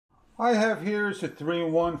I have here is a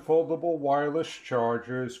 3-in-1 foldable wireless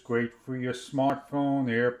charger. It's great for your smartphone,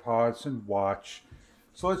 AirPods, and watch.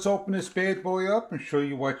 So let's open this bad boy up and show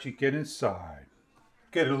you what you get inside.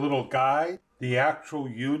 Get a little guide, the actual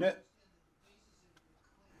unit,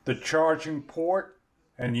 the charging port,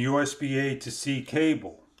 and USB A to C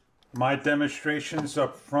cable. My demonstrations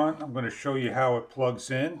up front, I'm going to show you how it plugs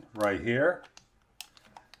in right here.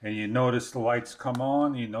 And you notice the lights come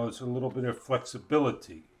on, you notice a little bit of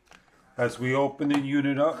flexibility. As we open the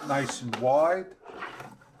unit up nice and wide,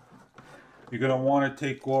 you're going to want to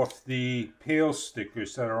take off the pail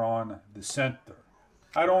stickers that are on the center.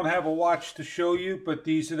 I don't have a watch to show you, but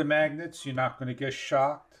these are the magnets. You're not going to get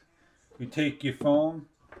shocked. You take your phone.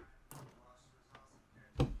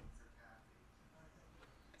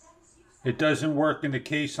 It doesn't work in the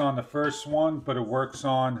case on the first one, but it works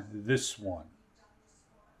on this one.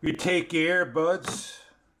 You take your earbuds,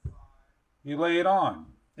 you lay it on.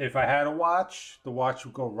 If I had a watch, the watch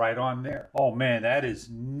would go right on there. Oh man, that is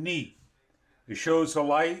neat. It shows the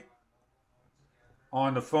light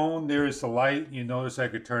on the phone. There is the light. You notice I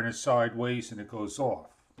could turn it sideways and it goes off.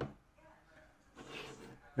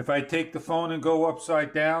 If I take the phone and go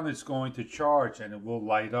upside down, it's going to charge and it will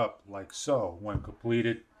light up like so. When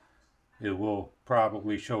completed, it will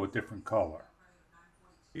probably show a different color.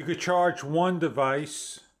 You could charge one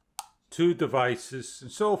device, two devices,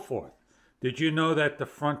 and so forth. Did you know that the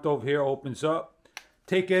front over here opens up?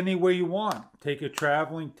 Take it anywhere you want. Take it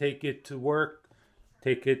traveling, take it to work,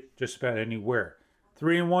 take it just about anywhere.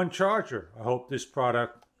 3-in-1 charger. I hope this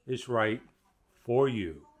product is right for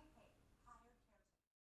you.